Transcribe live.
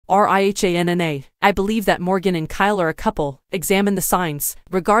Rihanna. I believe that Morgan and Kyle are a couple. Examine the signs.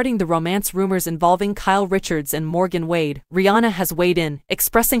 Regarding the romance rumors involving Kyle Richards and Morgan Wade, Rihanna has weighed in,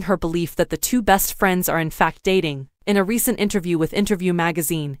 expressing her belief that the two best friends are in fact dating. In a recent interview with Interview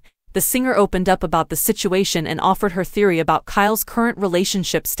magazine, the singer opened up about the situation and offered her theory about Kyle's current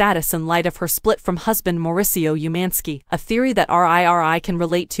relationship status in light of her split from husband Mauricio Umansky, a theory that RIRI can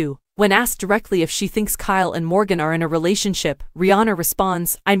relate to. When asked directly if she thinks Kyle and Morgan are in a relationship, Rihanna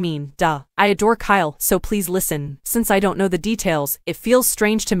responds, "I mean, duh. I adore Kyle, so please listen. Since I don't know the details, it feels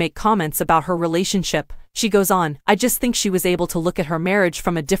strange to make comments about her relationship." She goes on, "I just think she was able to look at her marriage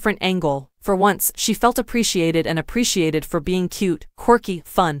from a different angle. For once, she felt appreciated for being cute, quirky,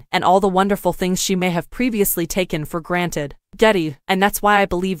 fun, and all the wonderful things she may have previously taken for granted." Getty, and that's why I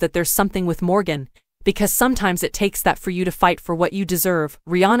believe that there's something with Morgan. Because sometimes it takes that for you to fight for what you deserve,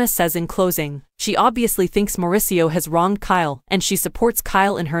 Rihanna says in closing. She obviously thinks Mauricio has wronged Kyle, and she supports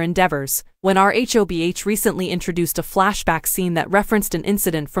Kyle in her endeavors. When RHOBH recently introduced a flashback scene that referenced an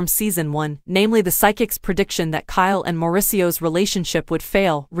incident from Season 1, namely the psychic's prediction that Kyle and Mauricio's relationship would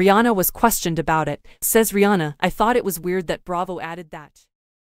fail, Rihanna was questioned about it. Says Rihanna, "I thought it was weird that Bravo added that.